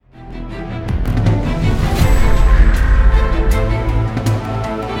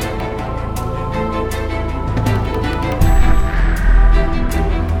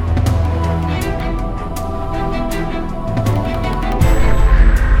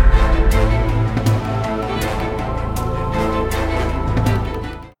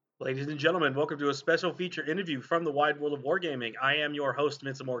gentlemen, welcome to a special feature interview from the wide world of wargaming. I am your host,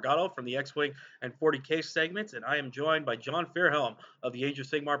 Vincent Morgado from the X-Wing and 40K segments, and I am joined by John Fairhelm of the Age of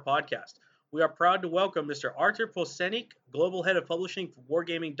Sigmar podcast. We are proud to welcome Mr. Artur Pocenik, Global Head of Publishing for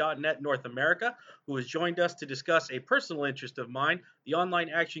Wargaming.net North America, who has joined us to discuss a personal interest of mine, the online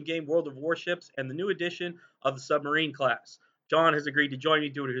action game World of Warships and the new edition of the Submarine class. John has agreed to join me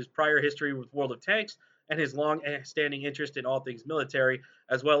due to his prior history with World of Tanks and his long-standing interest in all things military,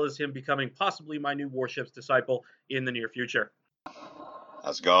 as well as him becoming possibly my new Warships disciple in the near future.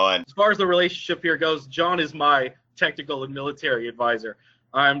 How's it going? As far as the relationship here goes, John is my technical and military advisor.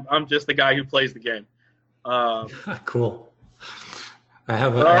 I'm just the guy who plays the game. Cool. I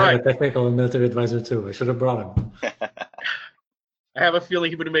have a technical and military advisor too. I should have brought him. I have a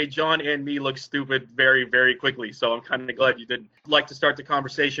feeling he would have made John and me look stupid very, very quickly, so I'm kind of glad you didn't. I'd like to start the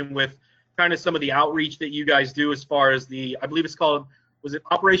conversation with kind of some of the outreach that you guys do as far as I believe it's called, was it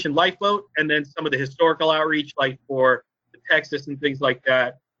Operation Lifeboat? And then some of the historical outreach, like for the Texas and things like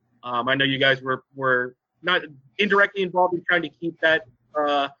that. I know you guys were not indirectly involved in trying to keep that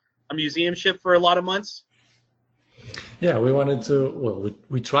a museum ship for a lot of months. Yeah, we wanted to. Well,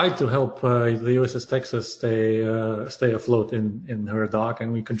 we tried to help the USS Texas stay afloat in her dock,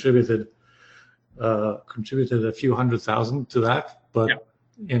 and we contributed a few $100,000 to that. But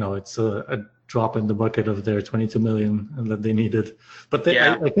you know, it's a drop in the bucket of their $22 million that they needed. But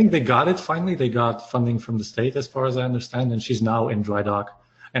I think they got it finally. They got funding from the state, as far as I understand, and she's now in dry dock.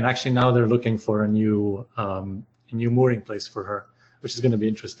 And actually, now they're looking for a new mooring place for her, which is going to be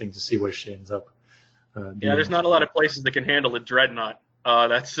interesting to see where she ends up. There's not a lot of places that can handle a dreadnought.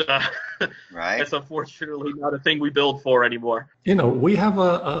 That's right. That's unfortunately not a thing we build for anymore. You know, we have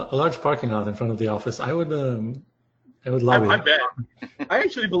a large parking lot in front of the office. I would love it. I bet. I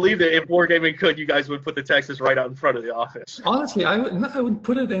actually believe that if Wargaming could, you guys would put the Texas right out in front of the office. Honestly, I would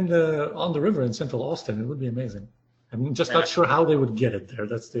put it on the river in Central Austin. It would be amazing. I'm just not sure how they would get it there.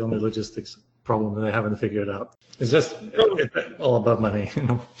 That's the only logistics problem that they haven't figured out. It's just all about money, you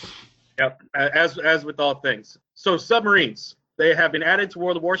know. Yep, as with all things. So submarines, they have been added to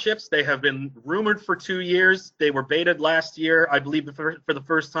World of Warships. They have been rumored for 2 years. They were betaed last year, I believe, for the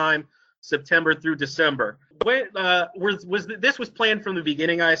first time, September through December. This was planned from the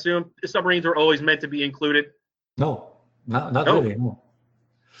beginning, I assume? The submarines were always meant to be included? No, not really. No.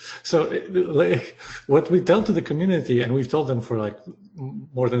 So what we tell to the community, and we've told them for like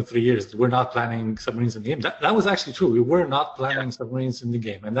more than 3 years, we're not planning submarines in the game. That was actually true. We were not planning submarines in the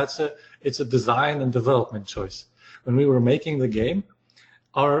game, and it's a design and development choice. When we were making the game,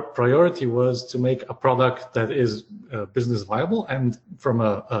 our priority was to make a product that is business viable, and from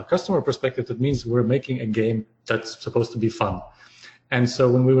a customer perspective, that means we're making a game that's supposed to be fun. And so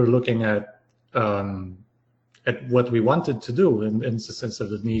when we were looking at what we wanted to do in the sense of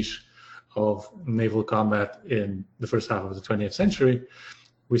the niche of naval combat in the first half of the 20th century,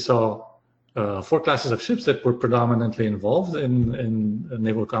 we saw 4 classes of ships that were predominantly involved in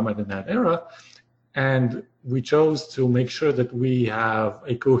naval combat in that era. And we chose to make sure that we have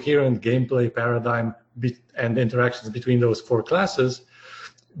a coherent gameplay paradigm and interactions between those 4 classes,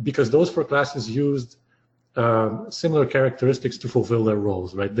 because those 4 classes used similar characteristics to fulfill their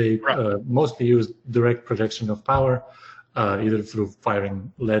roles, right? They mostly use direct projection of power, either through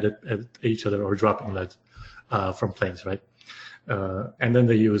firing lead at each other or dropping lead from planes, right? And then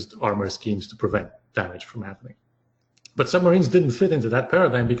they used armor schemes to prevent damage from happening. But submarines didn't fit into that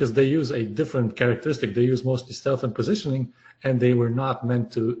paradigm because they use a different characteristic. They use mostly stealth and positioning, and they were not meant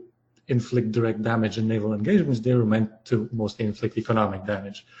to inflict direct damage in naval engagements. They were meant to mostly inflict economic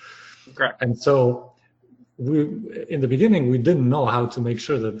damage. Correct. And so in the beginning, we didn't know how to make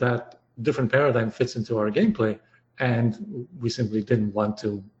sure that different paradigm fits into our gameplay, and we simply didn't want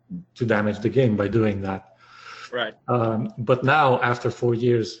to damage the game by doing that. Right. But now, after 4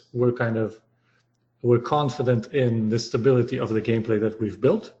 years, we're confident in the stability of the gameplay that we've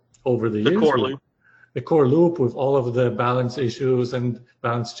built over the years. The core loop with all of the balance issues and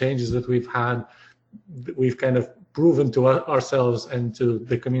balance changes that we've had, we've kind of proven to ourselves and to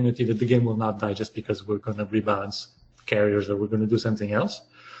the community that the game will not die just because we're going to rebalance carriers or we're going to do something else.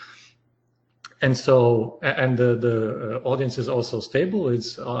 And so, and the audience is also stable.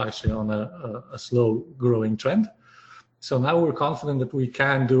 It's actually on a slow growing trend. So now we're confident that we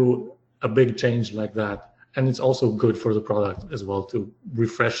can do a big change like that. And it's also good for the product as well to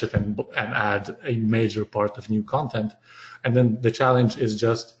refresh it and add a major part of new content. And then the challenge is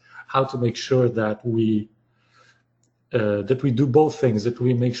just how to make sure that we do both things, that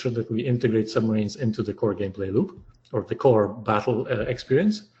we make sure that we integrate submarines into the core gameplay loop or the core battle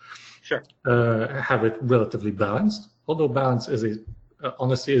experience. Sure. Have it relatively balanced, although balance is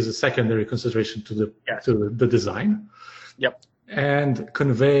honestly is a secondary consideration to the design. Yep. And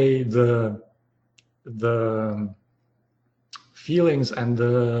convey the feelings and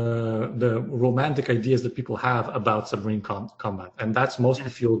the romantic ideas that people have about submarine combat, and that's mostly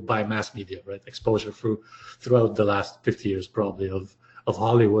fueled by mass media, right? Exposure throughout the last 50 years, probably of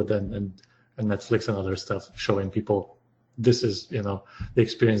Hollywood and Netflix and other stuff, showing people this is the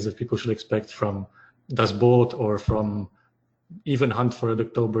experience that people should expect from Das Boot or from even Hunt for Red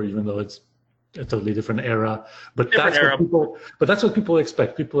October, even though it's a totally different era. But that's what people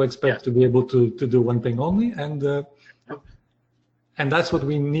expect. People expect to be able to do one thing only, and that's what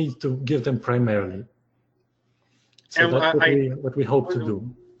we need to give them primarily. So and that's what we hope to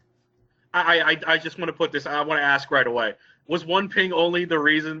do. I just want to put this. I want to ask right away. Was one ping only the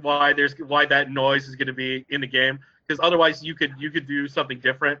reason why that noise is going to be in the game? Because otherwise, you could do something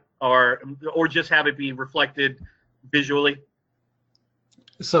different, or just have it be reflected visually.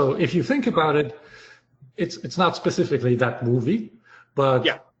 So if you think about it, it's not specifically that movie, but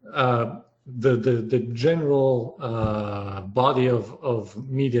the general body of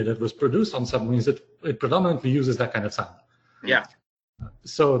media that was produced on submarines, it predominantly uses that kind of sound. Yeah.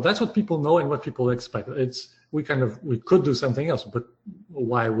 So that's what people know and what people expect. We could do something else, but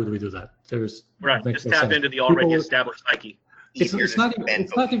why would we do that? Just tap into the already established psyche. It's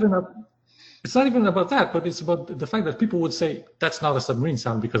not even about that, but it's about the fact that people would say that's not a submarine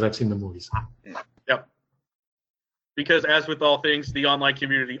sound because I've seen the movies. Yep. Because as with all things, the online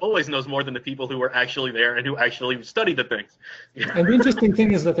community always knows more than the people who are actually there and who actually study the things. And the interesting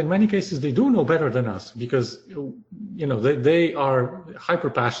thing is that in many cases they do know better than us, because they are hyper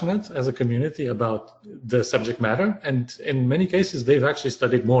passionate as a community about the subject matter, and in many cases they've actually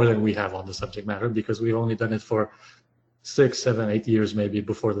studied more than we have on the subject matter, because we've only done it for 6, 7, 8 years maybe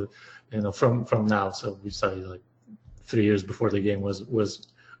before from now. So we studied like 3 years before the game was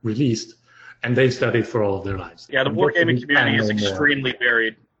released. And they studied for all of their lives. Yeah, the wargaming community is extremely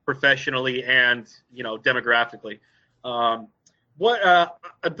varied, professionally and demographically. The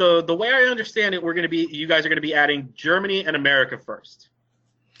way I understand it, you guys are going to be adding Germany and America first.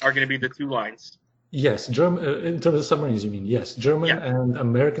 Are going to be the two lines. Yes, in terms of submarines, you mean? Yes, German and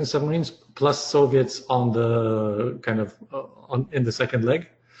American submarines plus Soviets on the in the second leg.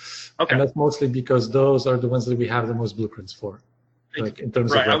 Okay, and that's mostly because those are the ones that we have the most blueprints for. Like in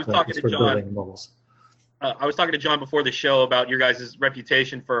terms of I was talking to John. I was talking to John before the show about your guys'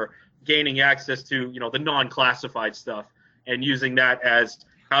 reputation for gaining access to the non-classified stuff and using that as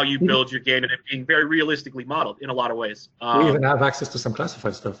how you build your game, and it being very realistically modeled in a lot of ways. We even have access to some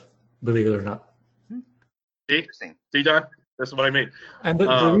classified stuff, believe it or not. See, John? That's what I mean. And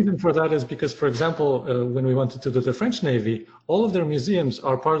the reason for that is because, for example, when we wanted to do the French Navy, all of their museums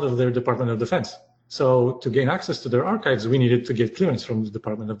are part of their Department of Defense. So to gain access to their archives, we needed to get clearance from the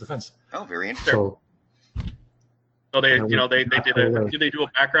Department of Defense. Oh, very interesting. So they did they do a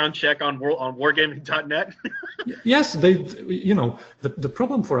background check on wargaming.net? Yes, the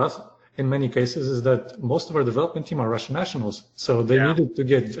problem for us in many cases is that most of our development team are Russian nationals. So they needed to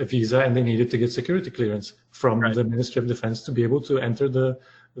get a visa and they needed to get security clearance from the Ministry of Defense to be able to enter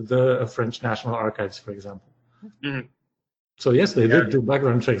the French National Archives, for example. Mm-hmm. So yes, they did do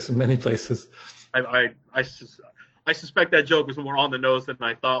background checks in many places. I suspect that joke was more on the nose than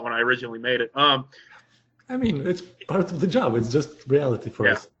I thought when I originally made it. I mean, it's part of the job. It's just reality for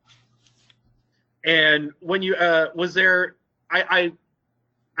us. And when you was there, I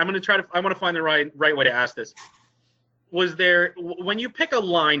want to find the right way to ask this. Was there, when you pick a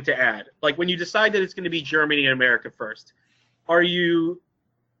line to add, like when you decide that it's going to be Germany and America first, are you?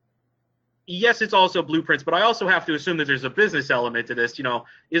 Yes, it's also blueprints, but I also have to assume that there's a business element to this.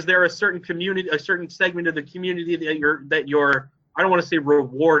 Is there a certain community, a certain segment of the community that you're I don't want to say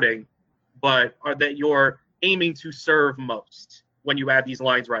rewarding, but that you're aiming to serve most when you add these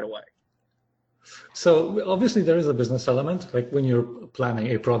lines right away? So obviously there is a business element. Like when you're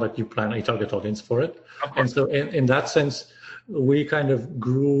planning a product, you plan a target audience for it. And so in that sense, we kind of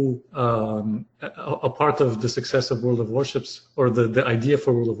grew a part of the success of World of Warships, or the idea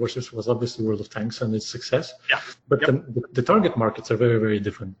for World of Warships was obviously World of Tanks and its success. Yeah. But the target markets are very, very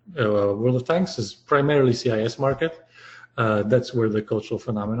different. World of Tanks is primarily CIS market. That's where the cultural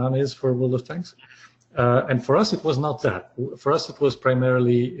phenomenon is for World of Tanks. And for us, it was not that. For us, it was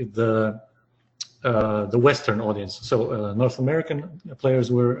primarily the Western audience. So North American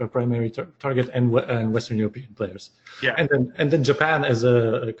players were a primary target, and Western European players. Yeah. And then Japan as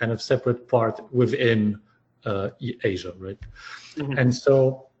a kind of separate part within Asia, right? Mm-hmm. And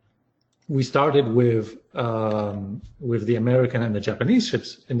so we started with the American and the Japanese ships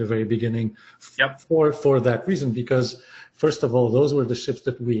in the very beginning. Yep. For that reason, because first of all, those were the ships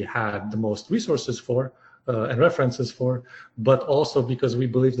that we had the most resources for and references for, but also because we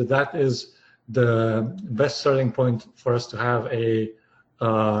believe that that is the best starting point for us to have a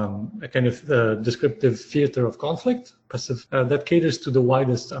kind of descriptive theater of conflict that caters to the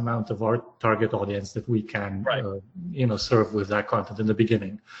widest amount of our target audience that we can, serve with that content in the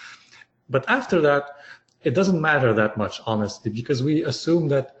beginning. But after that, it doesn't matter that much, honestly, because we assume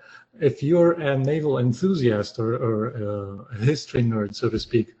that if you're a naval enthusiast or a history nerd, so to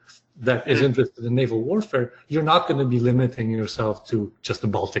speak, that is interested in naval warfare, you're not going to be limiting yourself to just the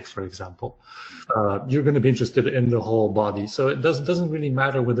Baltic, for example. You're going to be interested in the whole body. So it doesn't really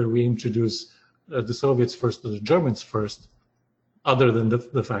matter whether we introduce the Soviets first or the Germans first, other than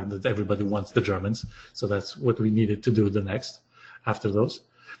the fact that everybody wants the Germans. So that's what we needed to do the next after those.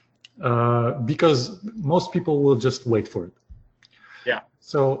 Because most people will just wait for it. Yeah.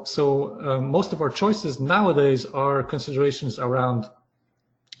 So most of our choices nowadays are considerations around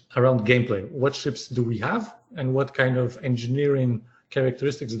gameplay. What ships do we have, and what kind of engineering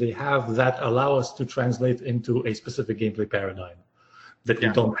characteristics they have that allow us to translate into a specific gameplay paradigm that we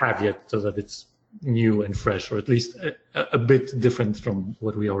don't have yet, so that it's new and fresh, or at least a bit different from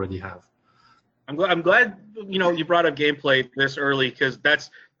what we already have. I'm glad you brought up gameplay this early, because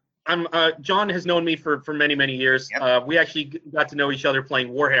John has known me for many years. Yep. We actually got to know each other playing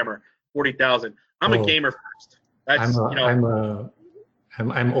Warhammer 40,000. I'm a gamer first. That's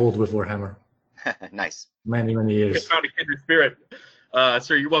I'm old with Warhammer. Nice. Many years. Found a kindred spirit.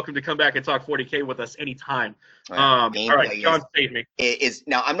 Sir, you're welcome to come back and talk 40K with us anytime. All right, John, save me.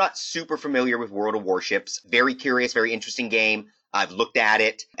 Now, I'm not super familiar with World of Warships. Very curious, very interesting game. I've looked at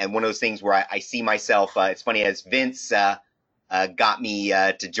it, and one of those things where I see myself. It's funny, as Vince got me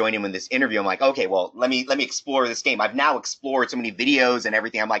to join him in this interview. I'm like, okay, well, let me explore this game. I've now explored so many videos and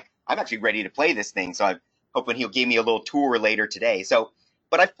everything. I'm like, I'm actually ready to play this thing. So I'm hoping he'll give me a little tour later today.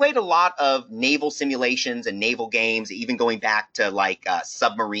 But I've played a lot of naval simulations and naval games, even going back to like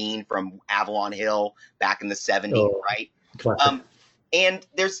Submarine from Avalon Hill back in the 70s, right? And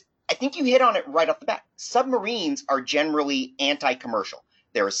I think you hit on it right off the bat. Submarines are generally anti-commercial.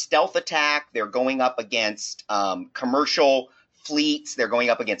 They're a stealth attack. They're going up against commercial fleets. They're going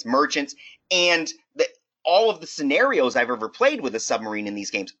up against merchants. And all of the scenarios I've ever played with a submarine in these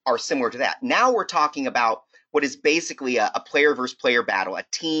games are similar to that. Now we're talking about what is basically a player versus player battle, a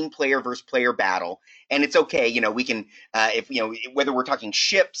team player versus player battle. And it's okay, we can, whether we're talking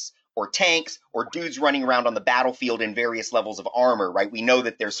ships or tanks or dudes running around on the battlefield in various levels of armor, right? We know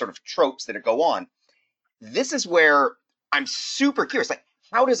that there's sort of tropes that go on. This is where I'm super curious. Like,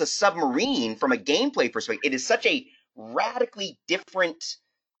 how does a submarine, from a gameplay perspective, it is such a radically different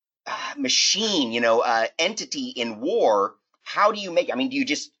machine, entity in war. How do you make it? I mean, do you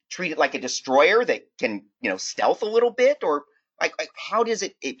just treat it like a destroyer that can, stealth a little bit? Or like how does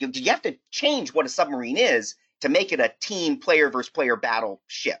it, do you have to change what a submarine is to make it a team player versus player battle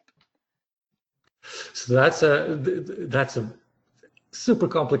ship? So that's a super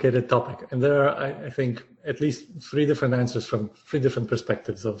complicated topic. And there are, I think, at least three different answers from three different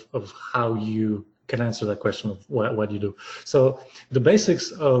perspectives of how you can answer that question of what you do. So the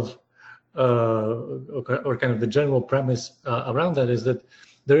basics of, or kind of the general premise around that is that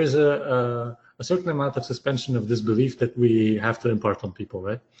there is a certain amount of suspension of disbelief that we have to impart on people,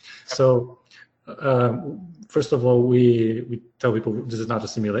 right? So first of all, we tell people this is not a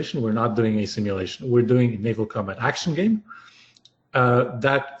simulation. We're not doing a simulation. We're doing a naval combat action game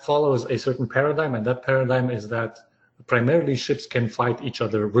that follows a certain paradigm, and that paradigm is that primarily ships can fight each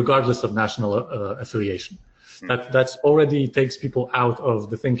other regardless of national affiliation. That's already takes people out of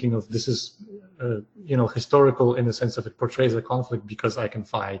the thinking of this is historical in the sense of it portrays a conflict because I can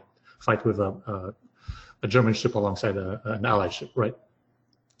fight with a German ship alongside an Allied ship, right?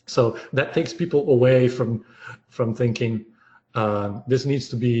 So that takes people away from thinking this needs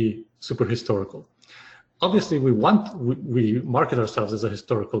to be super historical. Obviously, we market ourselves as a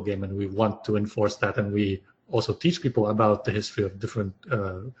historical game, and we want to enforce that, and we also teach people about the history of different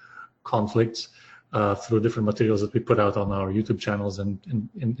conflicts through different materials that we put out on our YouTube channels and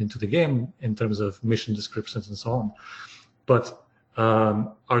into the game in terms of mission descriptions and so on. But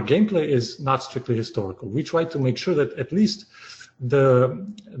our gameplay is not strictly historical. We try to make sure that at least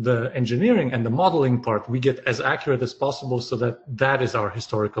the engineering and the modeling part we get as accurate as possible, so that is our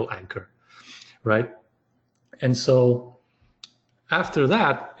historical anchor, right? And so after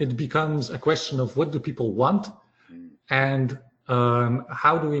that, it becomes a question of what do people want, and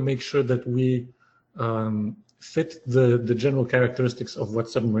how do we make sure that we fit the general characteristics of what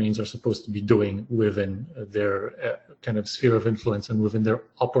submarines are supposed to be doing within their kind of sphere of influence and within their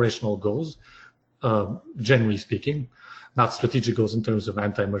operational goals, generally speaking, not strategic goals in terms of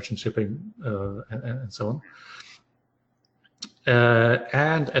anti-merchant shipping and so on.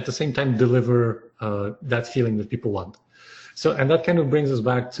 And at the same time deliver that feeling that people want. So, and that kind of brings us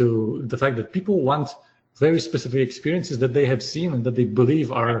back to the fact that people want very specific experiences that they have seen and that they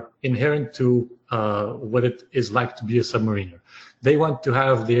believe are inherent to what it is like to be a submariner. They want to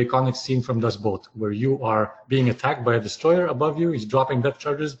have the iconic scene from Das Boot, where you are being attacked by a destroyer above you, he's dropping depth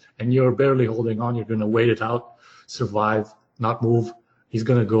charges, and you're barely holding on, you're going to wait it out, survive, not move, he's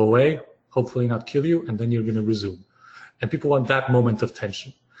going to go away, hopefully not kill you, and then you're going to resume. And people want that moment of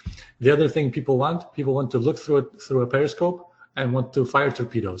tension. The other thing people want to look through a periscope and want to fire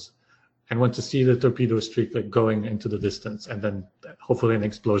torpedoes and want to see the torpedo streak like going into the distance, and then hopefully an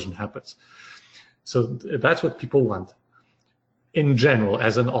explosion happens. So that's what people want in general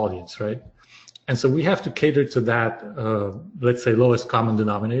as an audience, right? And so we have to cater to that, let's say, lowest common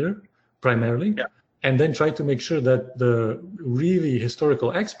denominator primarily, yeah. And then try to make sure that the really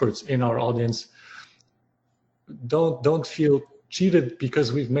historical experts in our audience don't feel cheated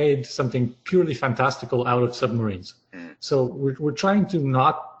because we've made something purely fantastical out of submarines. So we're trying to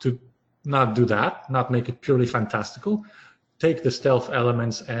not do that, not make it purely fantastical, take the stealth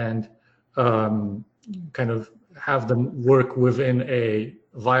elements and kind of have them work within a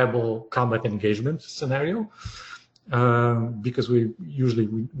viable combat engagement scenario, because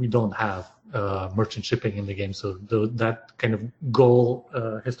we don't have merchant shipping in the game, so that kind of goal,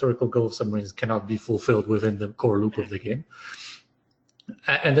 historical goal of submarines cannot be fulfilled within the core loop of the game.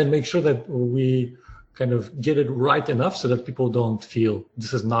 And then make sure that we kind of get it right enough so that people don't feel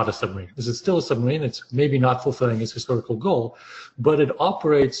this is not a submarine. This is still a submarine. It's maybe not fulfilling its historical goal, but it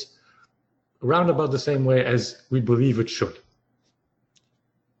operates around about the same way as we believe it should.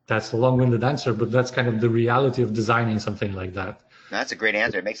 That's a long-winded answer, but that's kind of the reality of designing something like that. That's a great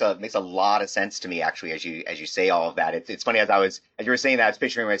answer. It makes a lot of sense to me, actually, as you say all of that. It's funny, as you were saying that, I was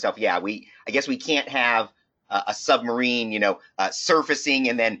picturing myself. Yeah, I guess we can't have a submarine, surfacing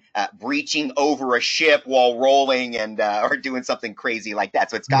and then breaching over a ship while rolling and or doing something crazy like that.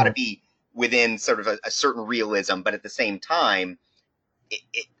 So it's got to be within sort of a certain realism, but at the same time,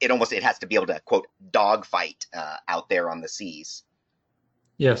 it has to be able to, quote, dogfight out there on the seas.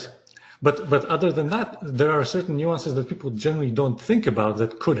 Yes. But other than that, there are certain nuances that people generally don't think about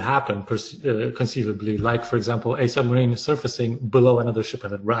that could happen conceivably, like, for example, a submarine surfacing below another ship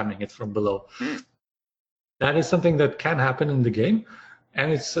and then ramming it from below. That is something that can happen in the game,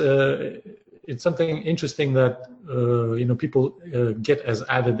 and it's something interesting that people get as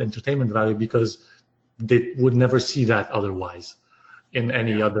added entertainment value because they would never see that otherwise in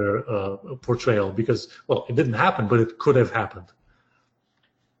any other portrayal, because, well, it didn't happen, but it could have happened.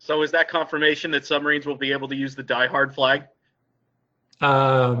 So is that confirmation that submarines will be able to use the Die Hard flag?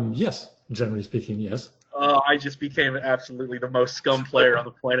 Yes, generally speaking, yes. I just became absolutely the most scum player on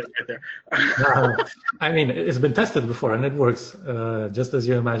the planet right there. I mean, it's been tested before, and it works just as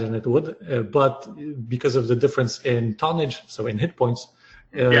you imagine it would. But because of the difference in tonnage, so in hit points,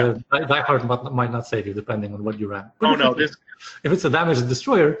 Die Hard might not save you, depending on what you ran. But if it's a damaged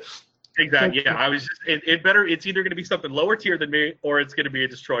destroyer... Exactly. Yeah, I was just it's either going to be something lower tier than me, or it's going to be a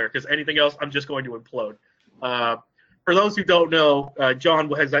destroyer, because anything else, I'm just going to implode. For those who don't know,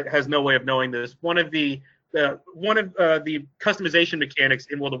 John has no way of knowing this. One of the customization mechanics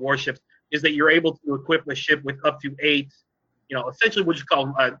in World of Warships is that you're able to equip a ship with up to 8, essentially what you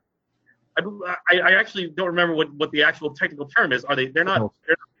call. I actually don't remember what the actual technical term is. They're not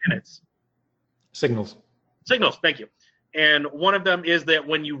minutes. Signals. Thank you. And one of them is that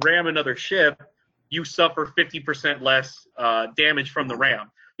when you ram another ship, you suffer 50% less damage from the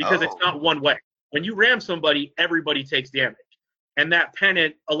ram, because it's not one way. When you ram somebody, everybody takes damage. And that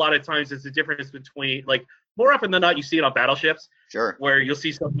pennant, a lot of times, is the difference between, like, more often than not, you see it on battleships. Sure. Where you'll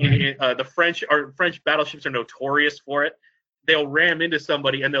see something, the French battleships are notorious for it. They'll ram into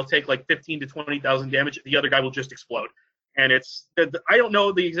somebody and they'll take like 15 to 20,000 damage. The other guy will just explode. And I don't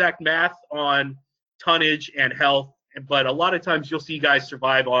know the exact math on tonnage and health, but a lot of times you'll see guys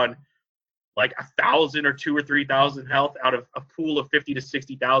survive on like 1,000 or 2,000 or 3,000 health out of a pool of 50 to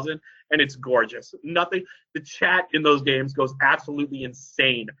 60,000, and it's gorgeous. The chat in those games goes absolutely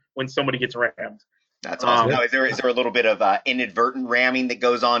insane when somebody gets rammed. That's awesome. Now, is there a little bit of inadvertent ramming that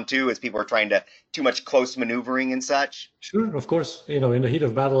goes on too, as people are trying to too much close maneuvering and such? Sure, of course. In the heat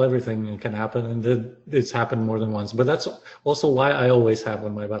of battle, everything can happen, and it's happened more than once. But that's also why I always have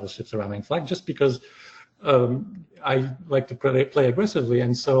on my battleships a ramming flag, just because I like to play aggressively,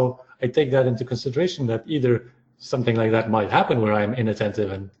 and so I take that into consideration that either something like that might happen where I'm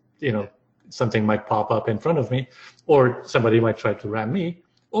inattentive and something might pop up in front of me, or somebody might try to ram me,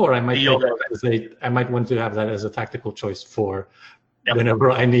 or I might want to have that as a tactical choice for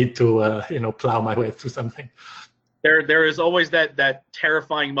whenever I need to plow my way through something. There is always that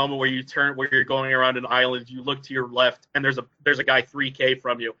terrifying moment where you're going around an island, you look to your left, and there's a guy 3K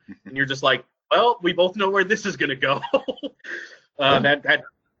from you, and you're just like, well, we both know where this is gonna go.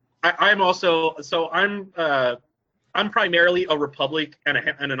 I'm primarily a Republic and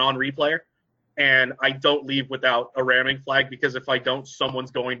an Henri player, and I don't leave without a ramming flag, because if I don't,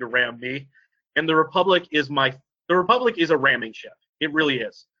 someone's going to ram me. And the Republic is a ramming ship. It really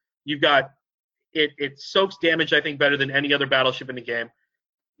is. You've got it soaks damage, I think, better than any other battleship in the game.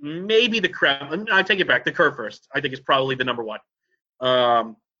 Maybe the Kremlin. I take it back. The Kurfürst, I think, is probably the number one.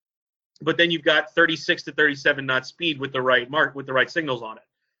 But then you've got 36 to 37 knot speed with the right signals on it,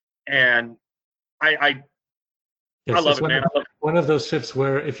 and I love it, man. One of those ships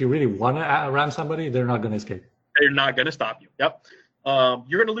where if you really want to ram somebody, they're not going to escape. They're not going to stop you. Yep.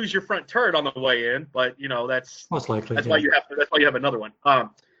 You're going to lose your front turret on the way in, but that's most likely. That's why you have another one.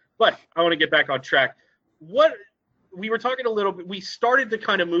 But I want to get back on track. What we were talking a little bit. We started to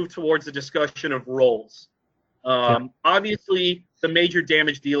kind of move towards the discussion of roles. Obviously, the major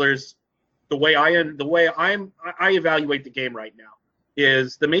damage dealers. The way I evaluate the game right now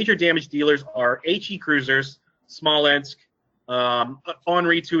is the major damage dealers are HE cruisers, Smolensk,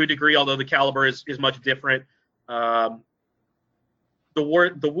 Henri to a degree, although the caliber is much different. The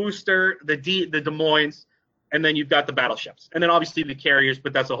Worcester, the Des Moines, and then you've got the battleships, and then obviously the carriers,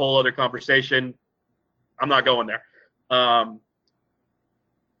 but that's a whole other conversation. I'm not going there.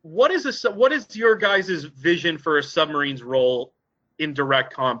 What is your guys' vision for a submarine's role in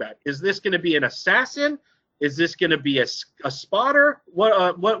direct combat? Is this going to be an assassin? Is this going to be a spotter?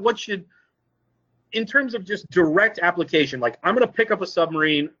 What should, in terms of just direct application, like I'm going to pick up a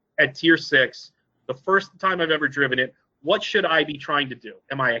submarine at tier 6, the first time I've ever driven it, what should I be trying to do?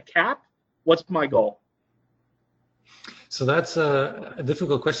 Am I a cap? What's my goal? So that's a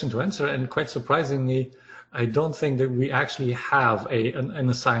difficult question to answer, and quite surprisingly, I don't think that we actually have an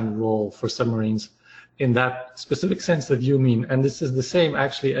assigned role for submarines in that specific sense that you mean. And this is the same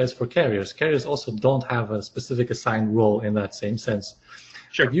actually as for carriers. Carriers also don't have a specific assigned role in that same sense.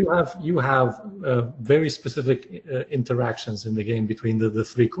 Sure. But you have very specific interactions in the game between the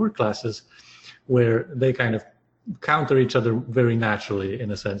three core classes, where they kind of counter each other very naturally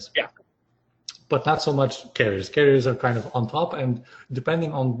in a sense. Yeah. But not so much carriers. Carriers are kind of on top, and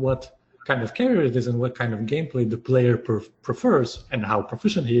depending on what kind of carrier it is and what kind of gameplay the player prefers and how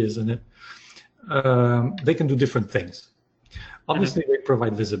proficient he is in it, they can do different things. Obviously, they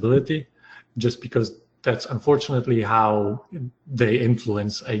provide visibility, just because that's unfortunately how they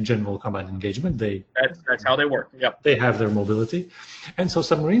influence a general combat engagement. That's how they work. Yep. They have their mobility, and so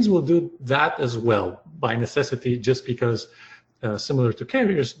submarines will do that as well by necessity, just because similar to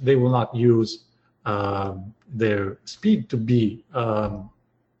carriers, they will not use their speed to be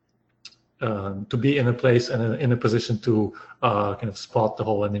in a place and in a position to kind of spot the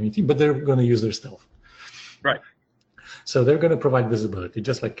whole enemy team, but they're going to use their stealth. Right. So they're going to provide visibility,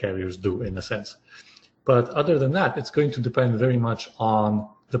 just like carriers do in a sense. But other than that, it's going to depend very much on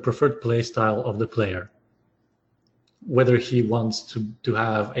the preferred play style of the player. Whether he wants to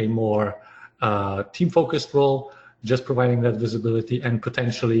have a more team-focused role, just providing that visibility, and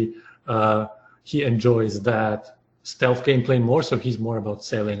potentially he enjoys that stealth gameplay more, so he's more about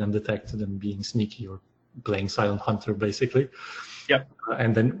sailing undetected and being sneaky, or playing silent hunter basically. Yep.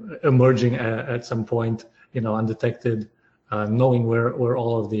 And then emerging at some point, undetected, knowing where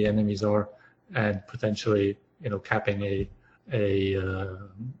all of the enemies are, and potentially capping a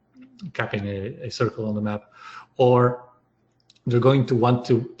circle on the map. Or they're going to want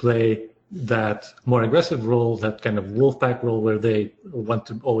to play that more aggressive role, that kind of wolfpack role, where they want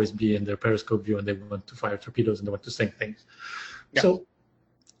to always be in their periscope view and they want to fire torpedoes and they want to sink things. Yeah. So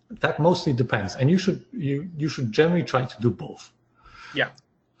that mostly depends, and you should generally try to do both. Yeah.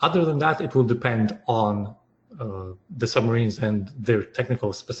 Other than that, it will depend on the submarines and their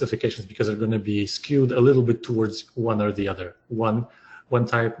technical specifications, because they're going to be skewed a little bit towards one or the other. One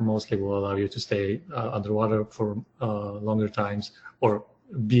type mostly will allow you to stay underwater for longer times, or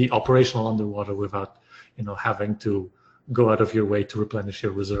be operational underwater without having to go out of your way to replenish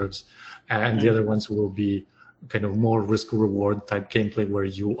your reserves, and the other ones will be kind of more risk reward type gameplay, where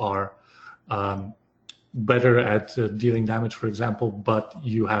you are better at dealing damage, for example, but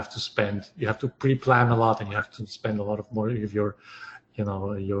you have to pre-plan a lot, and you have to spend a lot more of your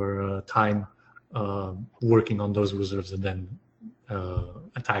time working on those reserves and then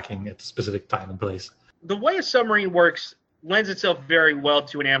attacking at a specific time and place. The way a submarine works lends itself very well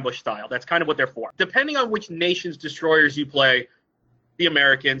to an ambush style. That's kind of what they're for. Depending on which nation's destroyers you play, the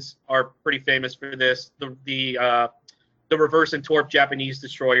Americans are pretty famous for this. The reverse and torp Japanese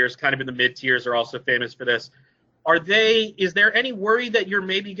destroyers, kind of in the mid tiers, are also famous for this. Is there any worry that you're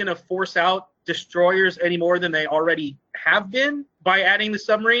maybe going to force out destroyers any more than they already have been by adding the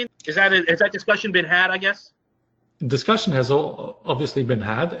submarine? Has that discussion been had, I guess? Discussion has obviously been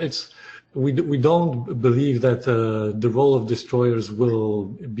had. We don't believe that the role of destroyers will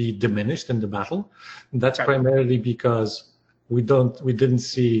be diminished in the battle. That's primarily because we didn't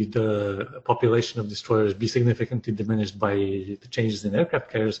see the population of destroyers be significantly diminished by the changes in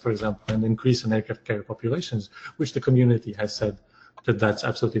aircraft carriers, for example, and increase in aircraft carrier populations, which the community has said that that's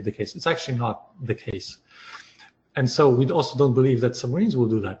absolutely the case. It's actually not the case. And so we also don't believe that submarines will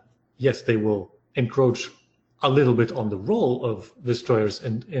do that. Yes, they will encroach a little bit on the role of destroyers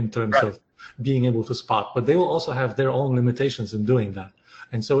in terms of being able to spot, but they will also have their own limitations in doing that.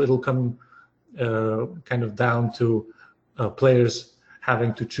 And so it'll come kind of down to players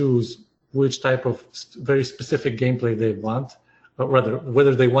having to choose which type of very specific gameplay they want, or rather,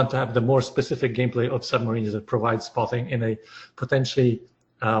 whether they want to have the more specific gameplay of submarines that provide spotting in a potentially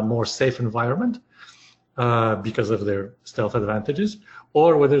more safe environment because of their stealth advantages,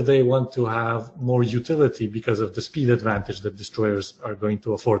 or whether they want to have more utility because of the speed advantage that destroyers are going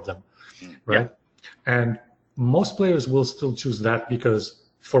to afford them, right? Yeah. And most players will still choose that because,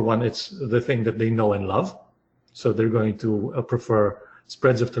 for one, it's the thing that they know and love. So they're going to prefer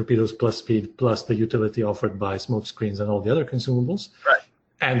spreads of torpedoes plus speed plus the utility offered by smoke screens and all the other consumables, right?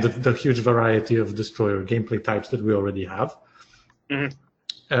 And the huge variety of destroyer gameplay types that we already have. Mm-hmm.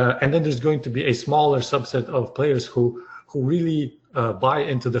 And then there's going to be a smaller subset of players who really buy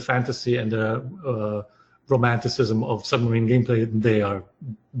into the fantasy and the romanticism of submarine gameplay. They are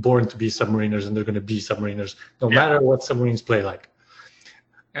born to be submariners, and they're going to be submariners no matter what submarines play like.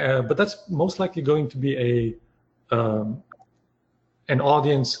 But that's most likely going to be an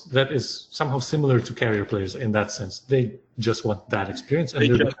audience that is somehow similar to carrier players in that sense. They just want that experience. And they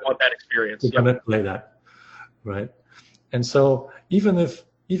just want that experience. They're going to play that, right? And so even if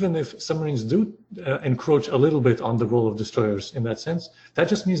submarines do encroach a little bit on the role of destroyers in that sense, that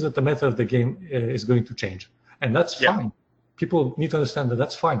just means that the meta of the game is going to change. And that's fine. People need to understand that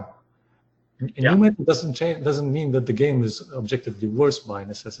that's fine. New meta doesn't mean that the game is objectively worse by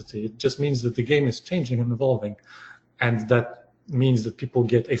necessity. It just means that the game is changing and evolving. And that means that people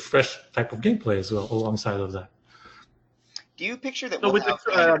get a fresh type of gameplay as well alongside of that. Do you picture that we'll have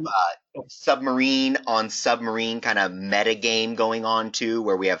kind of submarine on submarine kind of meta game going on too,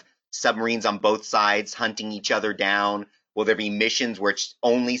 where we have submarines on both sides hunting each other down? Will there be missions where it's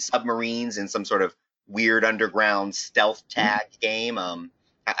only submarines in some sort of weird underground stealth tag game?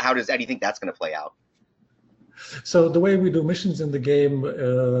 How do you think that's going to play out? So the way we do missions in the game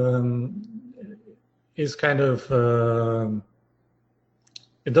is kind of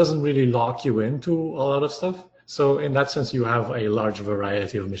it doesn't really lock you into a lot of stuff. So in that sense, you have a large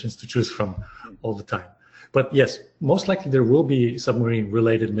variety of missions to choose from all the time. But yes, most likely there will be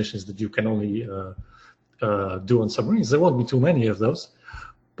submarine-related missions that you can only do on submarines. There won't be too many of those,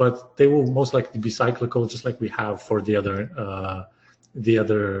 but they will most likely be cyclical, just like we have for the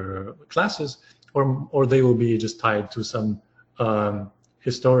other classes, or they will be just tied to some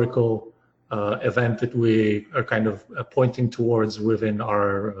historical event that we are kind of pointing towards within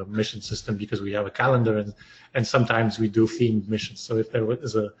our mission system, because we have a calendar and sometimes we do themed missions. So if there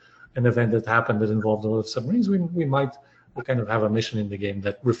was an event that happened that involved a lot of submarines, we might kind of have a mission in the game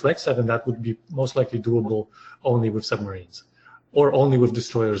that reflects that, and that would be most likely doable only with submarines or only with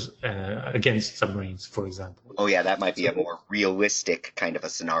destroyers against submarines, for example. Oh yeah, that might be a more realistic kind of a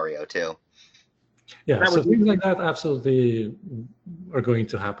scenario too. Yeah, so things like that absolutely are going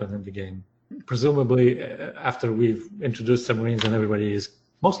to happen in the game. Presumably after we've introduced submarines and everybody is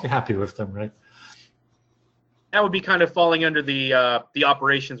mostly happy with them, right? That would be kind of falling under the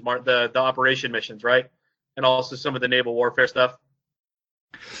operations the operation missions, right? And also some of the naval warfare stuff.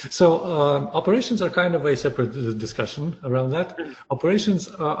 So operations are kind of a separate discussion around that. Operations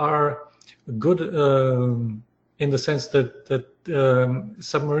are good in the sense that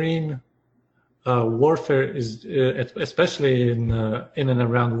submarine warfare is, especially in and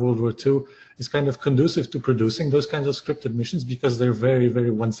around World War II, is kind of conducive to producing those kinds of scripted missions because they're very, very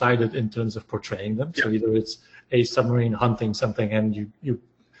one-sided in terms of portraying them. Yeah. So either it's a submarine hunting something and you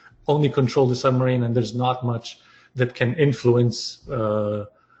only control the submarine and there's not much that can influence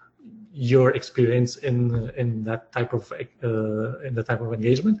your experience in that type of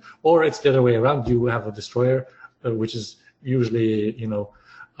engagement, or it's the other way around. You have a destroyer, which is usually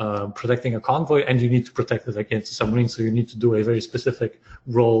protecting a convoy, and you need to protect it against a submarine. So you need to do a very specific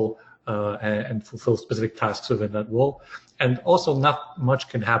role and fulfill specific tasks within that role. And also, not much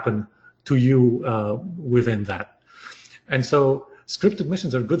can happen to you within that. And so scripted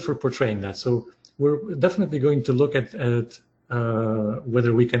missions are good for portraying that. So we're definitely going to look at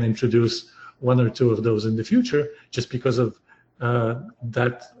whether we can introduce one or two of those in the future, just because of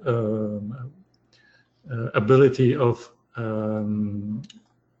that ability of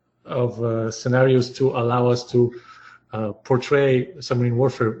scenarios to allow us to portray submarine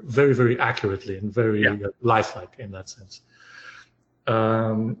warfare very, very accurately and very lifelike in that sense.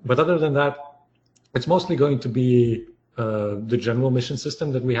 But other than that, it's mostly going to be the general mission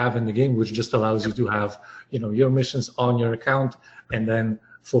system that we have in the game, which just allows you to have, your missions on your account, and then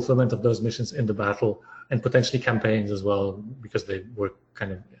fulfillment of those missions in the battle, and potentially campaigns as well, because they work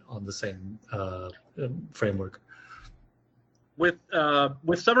kind of on the same framework. With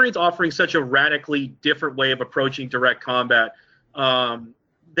submarines offering such a radically different way of approaching direct combat,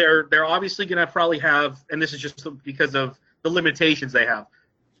 they're obviously going to probably have, and this is just because of the limitations they have,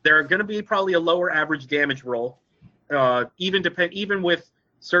 they're going to be probably a lower average damage roll. Even with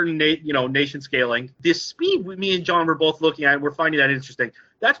certain nation scaling, this speed me and John were both looking at, we're finding that interesting.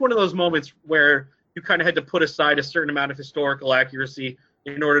 That's one of those moments where you kind of had to put aside a certain amount of historical accuracy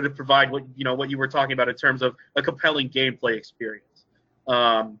in order to provide what you were talking about in terms of a compelling gameplay experience.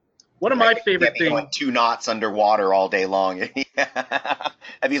 One of my favorite things, going 2 knots underwater all day long.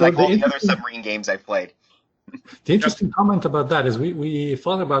 That'd be like all the other submarine games I've played. The interesting comment about that is we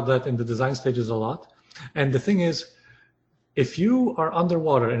thought about that in the design stages a lot. And the thing is, if you are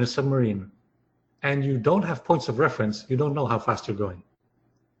underwater in a submarine and you don't have points of reference, you don't know how fast you're going.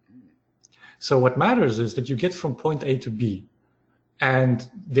 So what matters is that you get from point A to B, and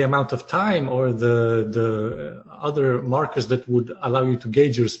the amount of time or the other markers that would allow you to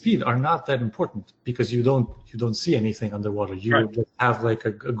gauge your speed are not that important, because you don't see anything underwater. You just have like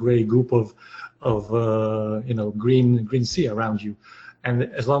a gray goop of green sea around you, and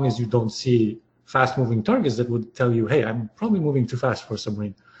as long as you don't see fast-moving targets that would tell you, hey, I'm probably moving too fast for a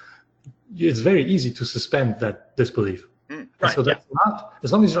submarine, it's very easy to suspend that disbelief. So that's not,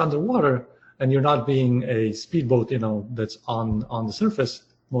 as long as you're underwater and you're not being a speedboat, that's on the surface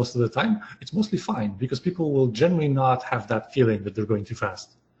most of the time, it's mostly fine, because people will generally not have that feeling that they're going too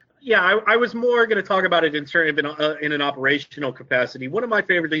fast. Yeah, I was more going to talk about it in an operational capacity. One of my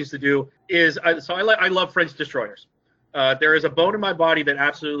favorite things to do is, I love French destroyers. There is a bone in my body that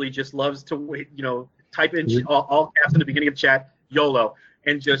absolutely just loves to, type in all caps in the beginning of chat, YOLO,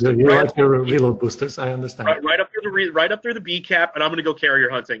 and just you like your reload boosters. I understand. Right up through the B cap, and I'm going to go carrier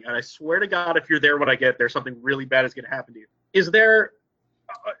hunting. And I swear to God, if you're there when I get there, something really bad is going to happen to you. Is there?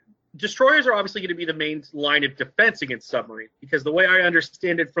 Destroyers are obviously going to be the main line of defense against submarines, because the way I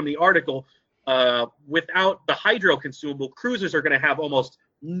understand it from the article, without the hydro consumable, cruisers are going to have almost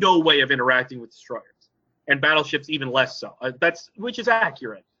no way of interacting with destroyers. And battleships even less so. Which is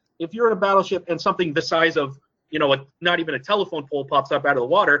accurate. If you're in a battleship and something the size of, not even a telephone pole pops up out of the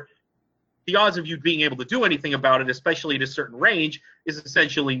water, the odds of you being able to do anything about it, especially at a certain range, is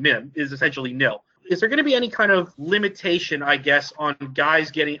essentially nil. Is there going to be any kind of limitation, I guess, on guys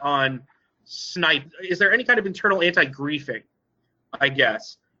getting on snipe? Is there any kind of internal anti-griefing, I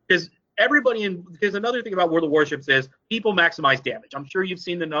guess? Because another thing about World of Warships is people maximize damage. I'm sure you've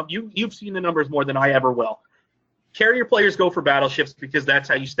seen you've seen the numbers more than I ever will. Carrier players go for battleships because that's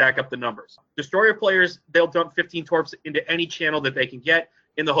how you stack up the numbers. Destroyer players, they'll dump 15 torps into any channel that they can get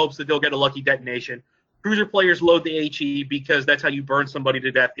in the hopes that they'll get a lucky detonation. Cruiser players load the HE because that's how you burn somebody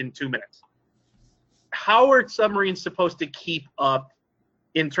to death in 2 minutes. How are submarines supposed to keep up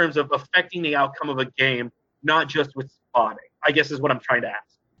in terms of affecting the outcome of a game, not just with spotting, I guess is what I'm trying to ask.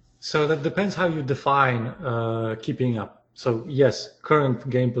 So that depends how you define keeping up. So yes, current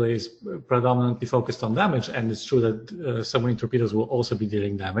gameplay is predominantly focused on damage, and it's true that submarine torpedoes will also be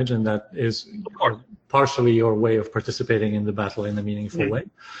dealing damage, and that is partially your way of participating in the battle in a meaningful way.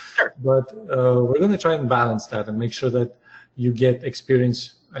 Sure. But we're going to try and balance that and make sure that you get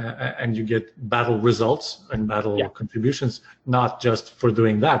experience and you get battle results and battle contributions, not just for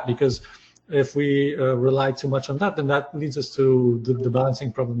doing that, because if we rely too much on that, then that leads us to the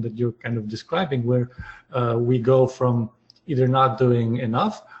balancing problem that you're kind of describing, where we go from either not doing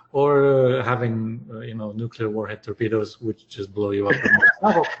enough or having nuclear warhead torpedoes which just blow you up at most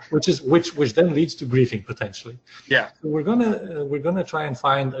level, which then leads to griefing potentially. Yeah. So we're gonna try and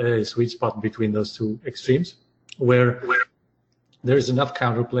find a sweet spot between those two extremes, where there's enough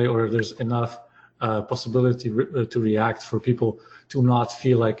counterplay, or there's enough possibility to react for people to not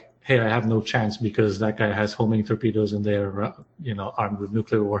feel like, hey, I have no chance because that guy has homing torpedoes and they're armed with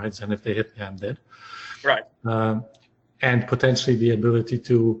nuclear warheads, and if they hit me, I'm dead. Right. And potentially the ability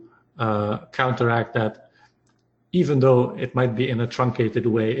to counteract that, even though it might be in a truncated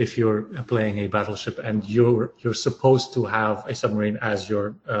way if you're playing a battleship and you're supposed to have a submarine as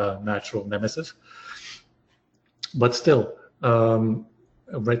your natural nemesis. But still,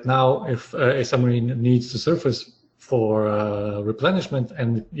 right now, if a submarine needs to surface for replenishment,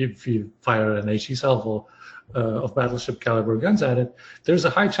 and if you fire an HE salvo of battleship caliber guns at it, there's a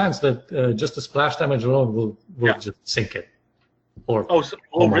high chance that just the splash damage alone will just sink it. Or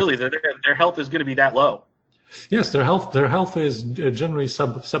really? Their health is going to be that low? Yes, their health is generally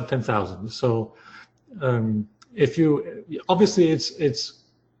sub 10,000. So if you obviously it's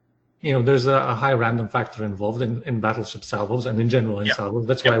there's a high random factor involved in battleship salvos and in general in salvos.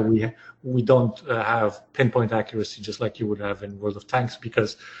 That's why we don't have pinpoint accuracy just like you would have in World of Tanks,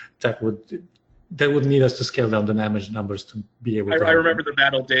 because that would need us to scale down the damage numbers to be able to. I remember the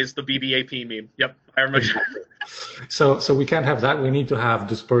battle days, the BBAP meme. Yep, I remember. So we can't have that. We need to have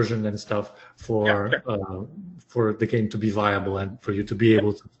dispersion and stuff for the game to be viable and for you to be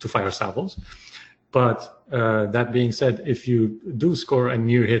able to fire salvos. But that being said, if you do score a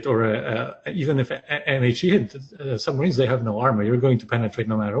near hit, or even if an HE hit, submarines, they have no armor. You're going to penetrate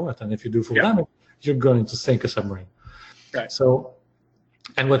no matter what. And if you do full damage, you're going to sink a submarine. Right. So,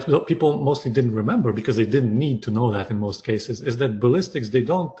 and what people mostly didn't remember, because they didn't need to know that in most cases, is that ballistics, they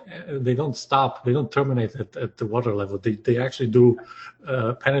don't stop, they don't terminate at the water level. They actually do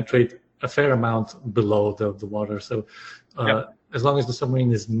penetrate a fair amount below the water. So as long as the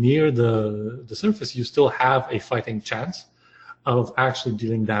submarine is near the surface, you still have a fighting chance of actually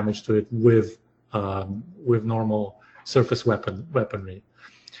dealing damage to it with normal surface weaponry.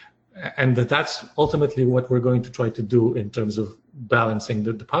 And that's ultimately what we're going to try to do in terms of balancing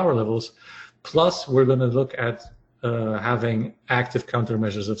the power levels. Plus, we're going to look at having active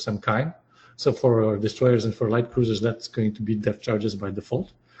countermeasures of some kind. So for destroyers and for light cruisers, that's going to be depth charges by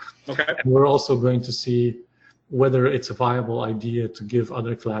default. Okay. And we're also going to see whether it's a viable idea to give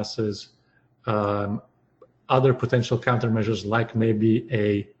other classes other potential countermeasures, like maybe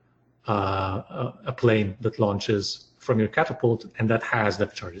a plane that launches from your catapult and that has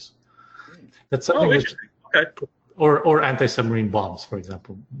depth charges. That's something. Or anti-submarine bombs, for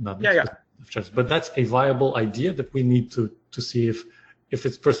example. Not charges, but that's a viable idea that we need to see if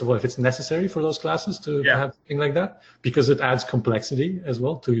it's, first of all, if it's necessary for those classes to have something like that, because it adds complexity as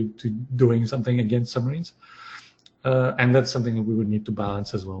well to doing something against submarines. And that's something that we would need to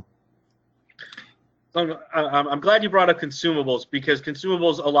balance as well. I'm glad you brought up consumables, because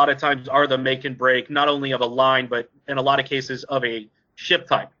consumables a lot of times are the make and break, not only of a line, but in a lot of cases of a ship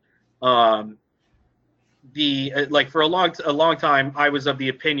type. For a long time, I was of the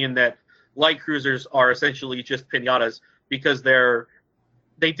opinion that light cruisers are essentially just piñatas, because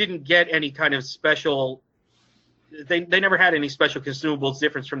they didn't get any kind of special. They never had any special consumables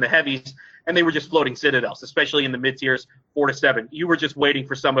difference from the heavies, and they were just floating citadels, especially in the mid tiers 4 to 7. You were just waiting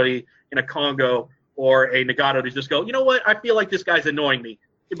for somebody in a Congo or a Nagato to just go, you know what? I feel like this guy's annoying me.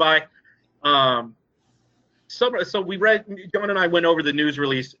 Goodbye. So we read. John and I went over the news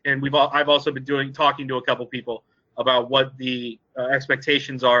release, and I've also been talking to a couple people about what the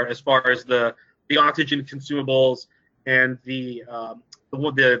expectations are as far as the oxygen consumables and the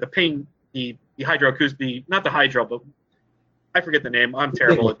pain, the hydroacoustic, not the hydro, but I forget the name. I'm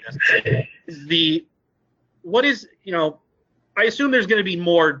terrible at this. I assume there's going to be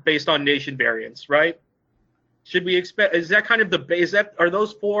more based on nation variants, right? Should we expect? Is that kind of are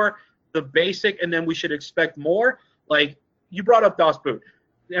those 4 the basic, and then we should expect more? Like you brought up Das Boot,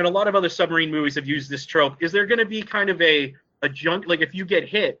 and a lot of other submarine movies have used this trope. Is there going to be kind of a junk, like if you get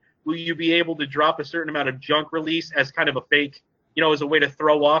hit, will you be able to drop a certain amount of junk release as kind of a fake, as a way to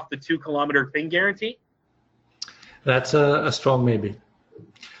throw off the 2-kilometer ping guarantee? That's a strong maybe.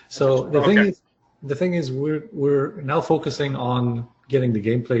 So the thing is we're now focusing on getting the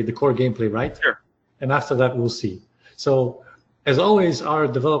core gameplay right. Sure. And after that we'll see. So as always, our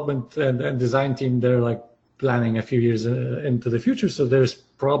development and design team, they're like planning a few years into the future. So there's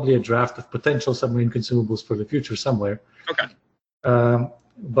probably a draft of potential submarine consumables for the future somewhere. Okay.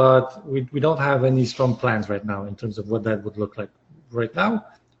 But we don't have any strong plans right now in terms of what that would look like. Right now,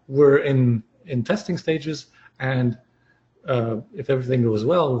 we're in testing stages, and if everything goes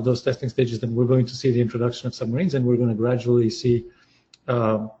well with those testing stages, then we're going to see the introduction of submarines, and we're going to gradually see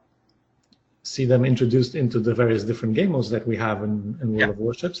them introduced into the various different game modes that we have in World of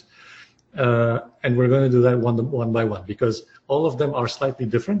Warships. And we're going to do that one by one, because all of them are slightly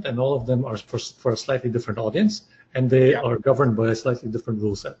different, and all of them are for a slightly different audience, and they are governed by a slightly different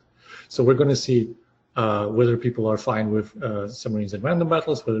rule set. So we're going to see whether people are fine with submarines in random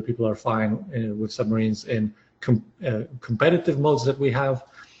battles, whether people are fine with submarines in competitive modes that we have.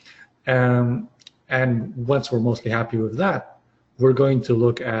 And once we're mostly happy with that, we're going to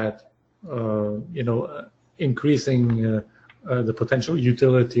look at increasing the potential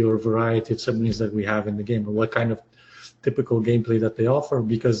utility or variety of submarines that we have in the game, and what kind of typical gameplay that they offer,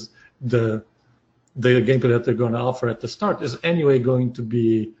 because the gameplay that they're going to offer at the start is anyway going to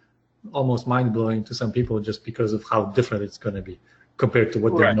be almost mind-blowing to some people, just because of how different it's going to be compared to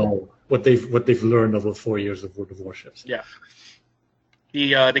what they know, what they've learned over 4 years of World of Warships. Yeah.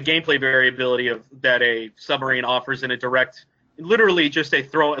 The gameplay variability that a submarine offers in a direct, literally just a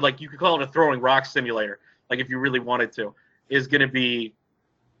throw, like you could call it a throwing rock simulator, like if you really wanted to, is going to be,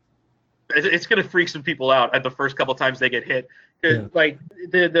 it's going to freak some people out at the first couple times they get hit. Yeah. Like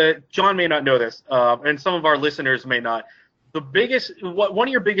the John may not know this, and some of our listeners may not. One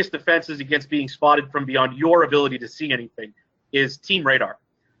of your biggest defenses against being spotted from beyond your ability to see anything is team radar.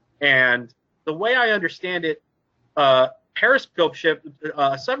 And the way I understand it, periscope ship,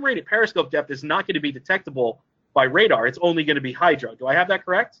 submarine at periscope depth is not going to be detectable by radar. It's only going to be hydro. Do I have that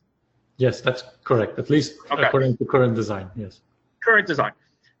correct? Yes, that's correct. At least according to current design. Yes. Current design.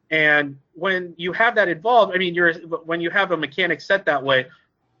 And when you have that involved, I mean, when you have a mechanic set that way,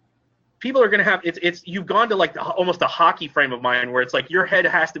 people are going to have you've gone to like almost a hockey frame of mind, where it's like your head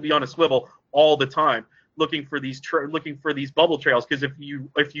has to be on a swivel all the time, looking for these bubble trails. Because if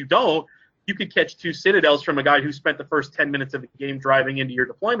you don't, you could catch 2 citadels from a guy who spent the first 10 minutes of the game driving into your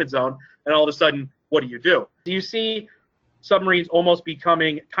deployment zone, and all of a sudden, what do? Do you see submarines almost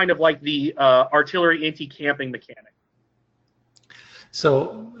becoming kind of like the artillery anti-camping mechanic?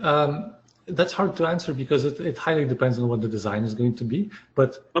 So that's hard to answer, because it highly depends on what the design is going to be.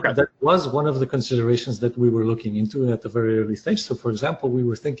 But that was one of the considerations that we were looking into at the very early stage. So, for example, we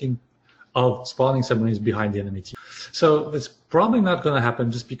were thinking of spawning submarines behind the enemy team. So it's probably not going to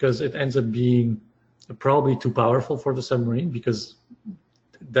happen, just because it ends up being probably too powerful for the submarine, because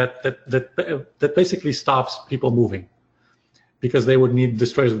that basically stops people moving, because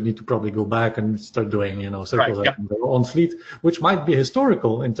destroyers would need to probably go back and start doing circles around their own fleet, which might be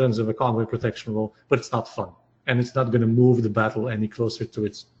historical in terms of a convoy protection role, but it's not fun, and it's not going to move the battle any closer to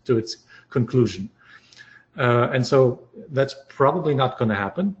its conclusion. And so that's probably not going to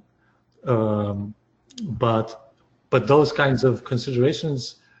happen. But those kinds of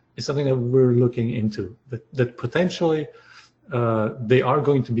considerations is something that we're looking into, that potentially they are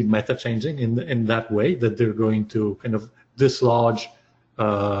going to be meta changing in that way, that they're going to kind of dislodge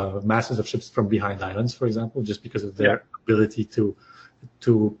masses of ships from behind islands, for example, just because of their ability to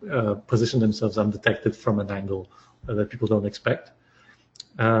position themselves undetected from an angle that people don't expect.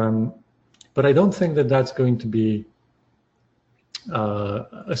 But I don't think that that's going to be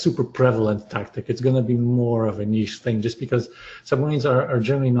a super prevalent tactic. It's going to be more of a niche thing, just because submarines are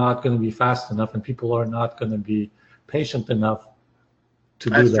generally not going to be fast enough, and people are not going to be patient enough to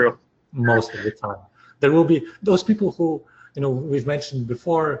do that most of the time. There will be those people who, we've mentioned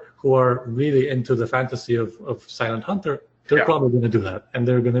before, who are really into the fantasy of Silent Hunter. They're probably going to do that, and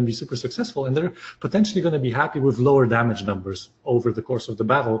they're going to be super successful, and they're potentially going to be happy with lower damage numbers over the course of the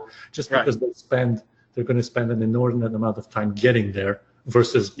battle, just because they're going to spend an inordinate amount of time getting there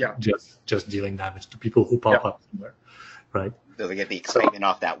versus just dealing damage to people who pop up somewhere, right? So they get the excitement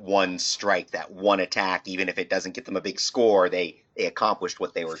off that one strike, that one attack. Even if it doesn't get them a big score, they accomplished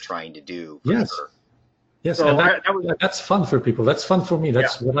what they were trying to do. Yes, so and that's fun for people. That's fun for me.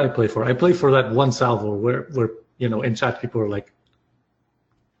 That's what I play for. I play for that one salvo where in chat people are like,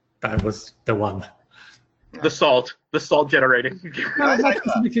 that was the one. The salt generating. Not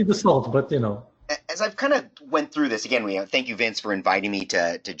specifically the salt, but As I've kind of went through this, again, thank you, Vince, for inviting me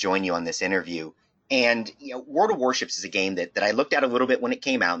to join you on this interview. And World of Warships is a game that I looked at a little bit when it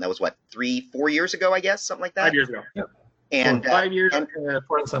came out, and that was 3-4 years ago, I guess, something like that. 5 years ago. Yeah. And 5 years, 5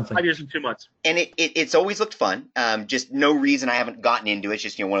 years and 2 months. And it's always looked fun. Just no reason I haven't gotten into it. It's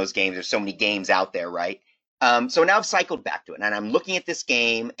just one of those games. There's so many games out there, right? So now I've cycled back to it, and I'm looking at this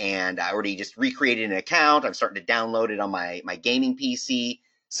game, and I already just recreated an account. I'm starting to download it on my gaming PC.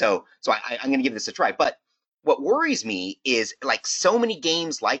 So I'm going to give this a try. But what worries me is, like so many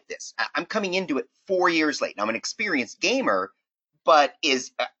games like this, I'm coming into it 4 years late. Now, I'm an experienced gamer, but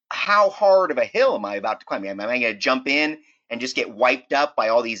how hard of a hill am I about to climb? Am I going to jump in and just get wiped up by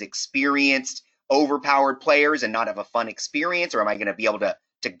all these experienced, overpowered players and not have a fun experience? Or am I going to be able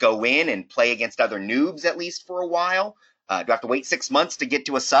to go in and play against other noobs at least for a while? I have to wait 6 months to get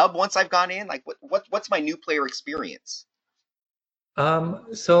to a sub once I've gone in? Like, what's my new player experience?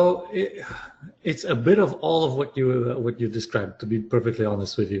 So it's a bit of all of what you described, to be perfectly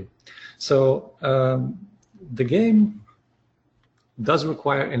honest with you. So the game does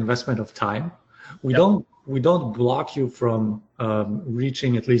require investment of time. We don't block you from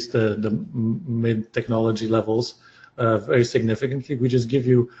reaching at least the mid technology levels very significantly. We just give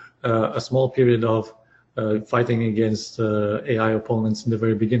you a small period of fighting against AI opponents in the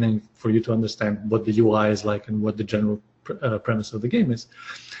very beginning for you to understand what the UI is like and what the general premise of the game is,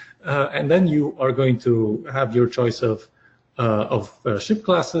 and then you are going to have your choice of ship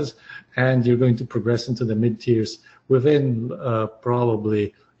classes, and you're going to progress into the mid tiers within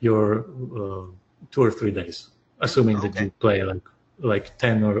probably your 2 or 3 days, assuming that you play like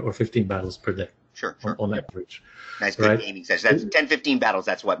 10 or 15 battles per day. Sure. On average. Nice, good gaming session. That's 10, 15 battles.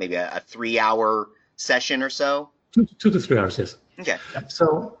 That's what, maybe a 3-hour session or so? 2 to 3 hours, yes. Okay.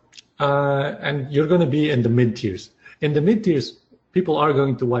 So, and you're going to be in the mid tiers. In the mid tiers, people are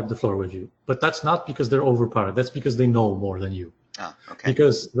going to wipe the floor with you, but that's not because they're overpowered. That's because they know more than you. Oh, okay.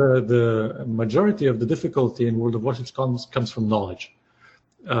 Because the majority of the difficulty in World of Warships comes from knowledge.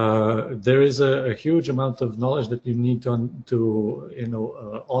 There is a huge amount of knowledge that you need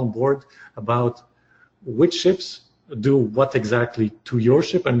to onboard about which ships do what exactly to your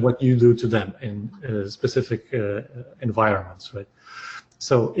ship and what you do to them in specific environments, right?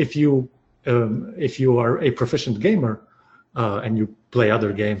 So if you are a proficient gamer and you play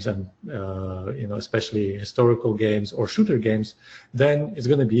other games and especially historical games or shooter games, then it's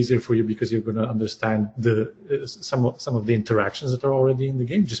going to be easier for you because you're going to understand some of the interactions that are already in the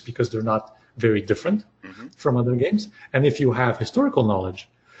game, just because they're not very different from other games. And if you have historical knowledge,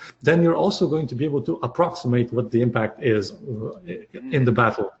 then you're also going to be able to approximate what the impact is in the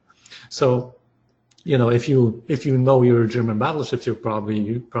battle. So, if you know your German battleships, you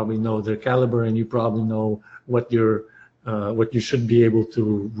probably know their caliber, and you probably know what you should be able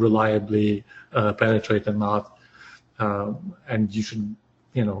to reliably penetrate and not, and you should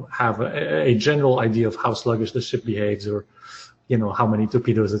have a general idea of how sluggish the ship behaves, or how many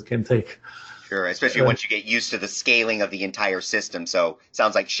torpedoes it can take. Sure, especially once you get used to the scaling of the entire system. So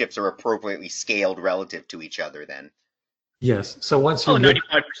sounds like ships are appropriately scaled relative to each other then. Yes. So once you 95%.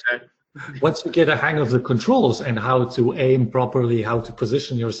 Once you get a hang of the controls and how to aim properly, how to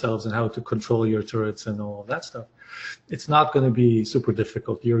position yourselves, and how to control your turrets and all of that stuff, it's not going to be super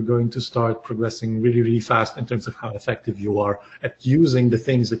difficult. You're going to start progressing really, really fast in terms of how effective you are at using the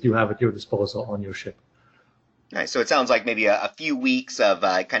things that you have at your disposal on your ship. Nice. So it sounds like maybe a few weeks of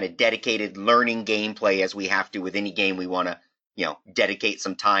kind of dedicated learning gameplay, as we have to with any game we want to, dedicate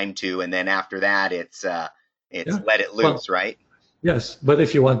some time to, and then after that, it's let it loose, right? Yes, but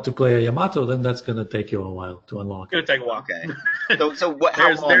if you want to play a Yamato, then that's going to take you a while to unlock. It's going to take a while. Okay. So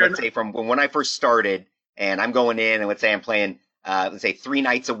how long? Let's say from when I first started, and I'm going in, and let's say I'm playing, let's say 3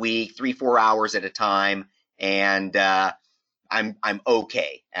 nights a week, 3-4 hours at a time, and I'm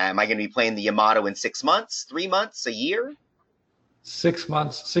okay. Am I going to be playing the Yamato in 6 months, 3 months, a year? 6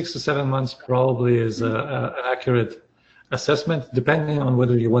 months, 6 to 7 months probably is an accurate assessment, depending on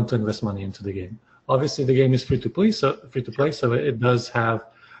whether you want to invest money into the game. Obviously, the game is free to play, so it does have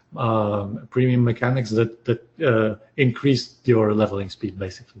premium mechanics that increase your leveling speed.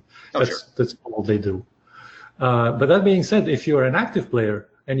 Basically, that's all they do. But that being said, if you're an active player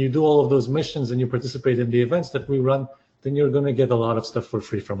and you do all of those missions and you participate in the events that we run, then you're going to get a lot of stuff for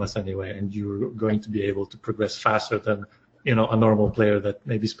free from us anyway, and you're going to be able to progress faster than a normal player that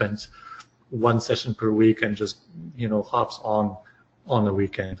maybe spends 1 session per week and just hops on a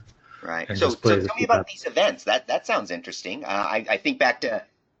weekend. Right. So tell me about these events. That sounds interesting. I think back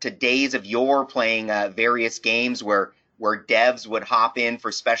to days of yore playing various games where devs would hop in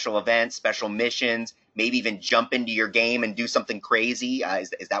for special events, special missions, maybe even jump into your game and do something crazy.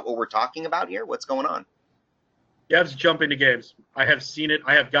 Is that what we're talking about here? What's going on? Devs jump into games. I have seen it.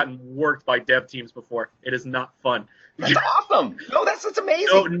 I have gotten worked by dev teams before. It is not fun. That's awesome. No, that's amazing.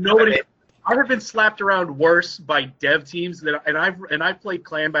 No, nobody. I have been slapped around worse by dev teams and I've played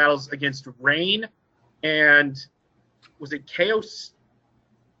clan battles against Rain and was it Chaos?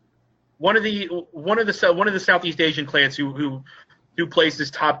 One of the Southeast Asian clans who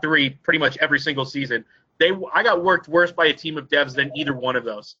places top 3 pretty much every single season. I got worked worse by a team of devs than either one of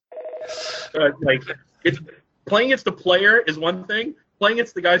those. It's playing against the player is one thing. Playing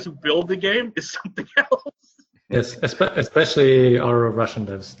against the guys who build the game is something else. Yes, especially our Russian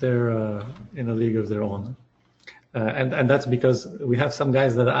devs. They're in a league of their own. And that's because we have some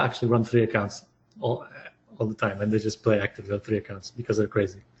guys that actually run 3 accounts all the time, and they just play actively on 3 accounts because they're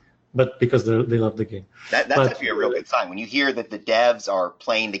crazy. but because they love the game. That's actually a real good sign. When you hear that the devs are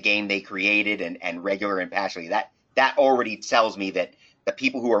playing the game they created and regular and passionately, that already tells me that the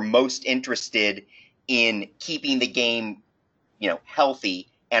people who are most interested in keeping the game, healthy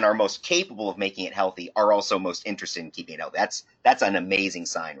and are most capable of making it healthy are also most interested in keeping it healthy. That's an amazing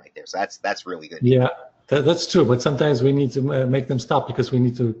sign right there. So that's really good. Yeah, that's true. But sometimes we need to make them stop because we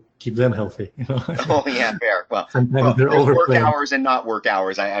need to keep them healthy. Oh yeah, fair. Well, sometimes they're there's work overplaying. hours and not work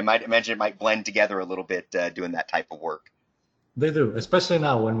hours. I might imagine it might blend together a little bit doing that type of work. They do, especially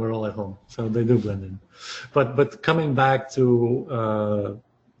now when we're all at home. So they do blend in. But coming back to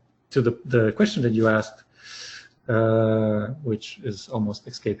the question that you asked, which is almost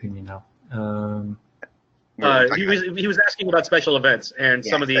escaping me now. He was asking about special events and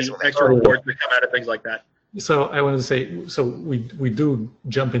some of the extra events. rewards that come out of things like that. So I wanted to say, so we do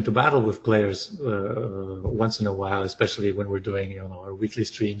jump into battle with players once in a while, especially when we're doing our weekly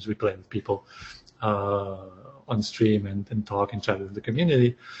streams. We play with people on stream and talk and chat with the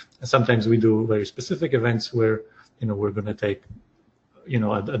community. And sometimes we do very specific events where we're going to take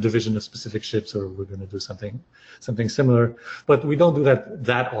a division of specific ships, or we're going to do something similar. But we don't do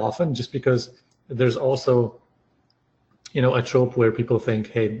that often, just because there's also a trope where people think,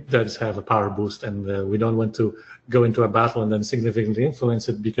 hey, devs have a power boost, and we don't want to go into a battle and then significantly influence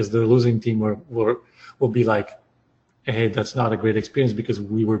it, because the losing team will be like, hey, that's not a great experience because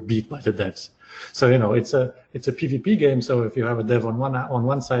we were beat by the devs. So it's a PvP game. So if you have a dev on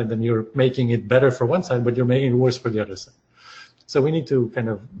one side, then you're making it better for one side, but you're making it worse for the other side. So we need to kind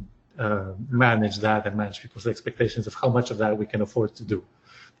of manage that and manage people's expectations of how much of that we can afford to do.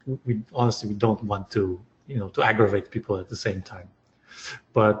 We honestly don't want to to aggravate people at the same time.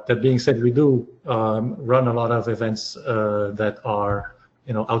 But that being said, we do run a lot of events that are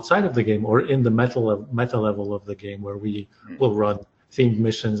outside of the game or in the meta level of the game, where we will run themed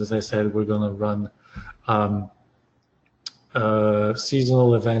missions. As I said, we're going to run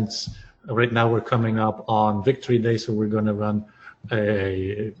seasonal events. Right now we're coming up on Victory Day, so we're going to run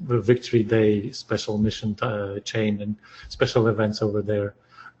a Victory Day special mission chain and special events over there.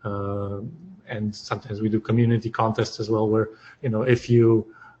 And sometimes we do community contests as well, where if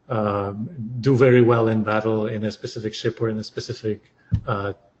you do very well in battle in a specific ship or in a specific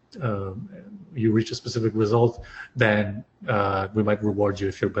you reach a specific result, then we might reward you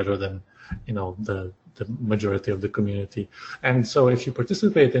if you're better than the majority of the community. And so if you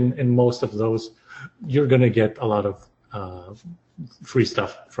participate in most of those, you're going to get a lot of free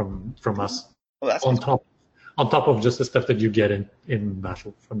stuff from us, on top of just the stuff that you get in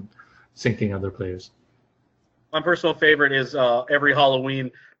battle from syncing other players. My personal favorite is every Halloween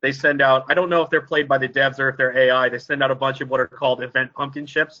they send out, I don't know if they're played by the devs or if they're AI, they send out a bunch of what are called event pumpkin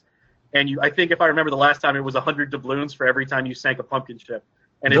ships. And I think if I remember the last time, it was 100 doubloons for every time you sank a pumpkin ship.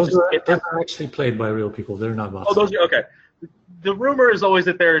 And those are actually played by real people. They're not bots. Oh, those are okay. The rumor is always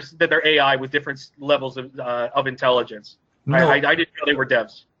that they're AI with different levels of intelligence. No. I didn't know they were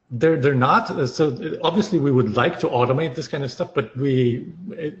devs. They're not. So obviously we would like to automate this kind of stuff, but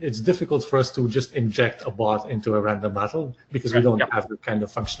it's difficult for us to just inject a bot into a random battle because we don't have that kind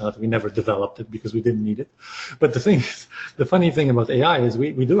of functionality. We never developed it because we didn't need it. But the funny thing about AI is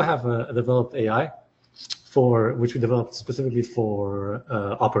we do have a developed AI which we developed specifically for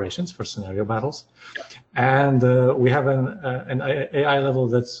operations, for scenario battles, and we have an AI level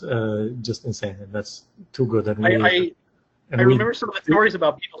that's just insane, and that's too good. And I remember some of the stories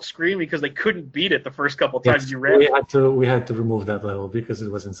about people screaming because they couldn't beat it the first couple of times you ran. We had to remove that level because it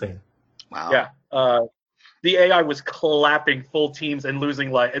was insane. Wow. Yeah. The AI was clapping full teams and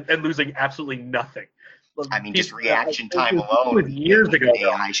losing absolutely nothing. I mean, just reaction time alone. It was years ago.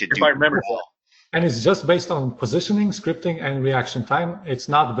 AI should do if I remember well. And it's just based on positioning, scripting, and reaction time. It's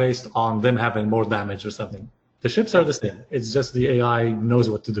not based on them having more damage or something. The ships are the same. It's just the AI knows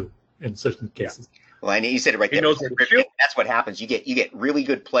what to do in certain cases. Yeah. Well, and you said it right there. That's what happens. You get really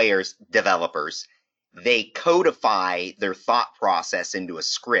good players, developers. They codify their thought process into a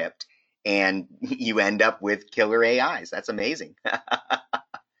script, and you end up with killer AIs. That's amazing.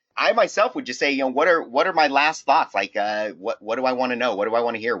 I myself would just say, what are my last thoughts? Like, what do I want to know? What do I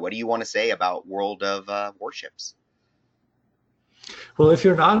want to hear? What do you want to say about World of Warships? Well, if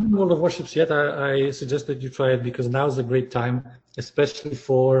you're not in World of Warships yet, I suggest that you try it, because now is a great time, especially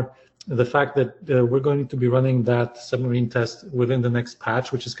for the fact that we're going to be running that submarine test within the next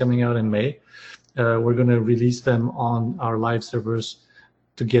patch, which is coming out in May. We're going to release them on our live servers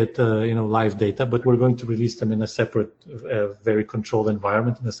to get live data, but we're going to release them in a separate, very controlled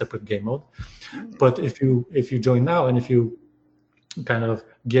environment, in a separate game mode. But if you join now, and if you kind of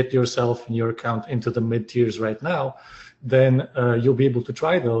get yourself and your account into the mid tiers right now, then you'll be able to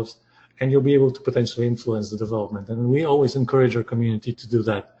try those, and you'll be able to potentially influence the development. And we always encourage our community to do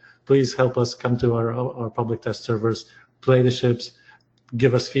that. Please help us come to our public test servers, play the ships,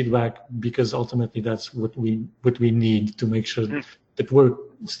 give us feedback, because ultimately that's what we need to make sure that we're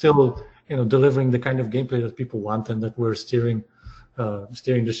still delivering the kind of gameplay that people want, and that we're steering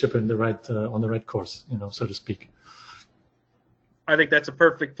the ship in the right on the right course, so to speak. I think that's a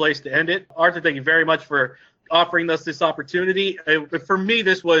perfect place to end it. Arthur, thank you very much for offering us this opportunity. For me,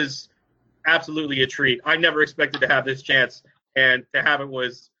 this was absolutely a treat. I never expected to have this chance, and to have it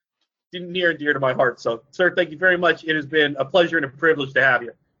was near and dear to my heart. So, sir, thank you very much. It has been a pleasure and a privilege to have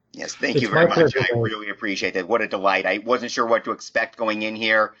you. Yes, thank you very much. I really appreciate that. What a delight. I wasn't sure what to expect going in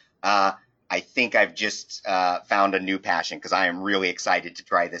here. I think I've just found a new passion, because I am really excited to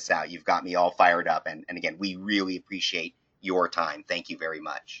try this out. You've got me all fired up. And again, we really appreciate your time. Thank you very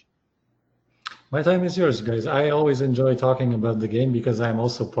much. My time is yours, guys. I always enjoy talking about the game, because I'm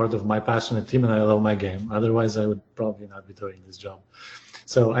also part of my passionate team and I love my game. Otherwise, I would probably not be doing this job.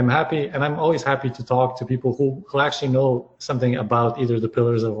 So I'm happy, and I'm always happy to talk to people who actually know something about either the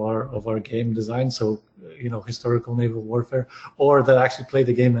pillars of our game design, so historical naval warfare, or that actually play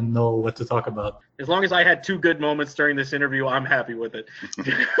the game and know what to talk about. As long as I had 2 good moments during this interview, I'm happy with it.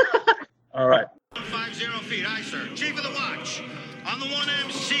 All right. 50 feet, aye, sir. Chief of the watch. On the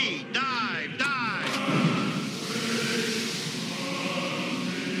 1MC, dive.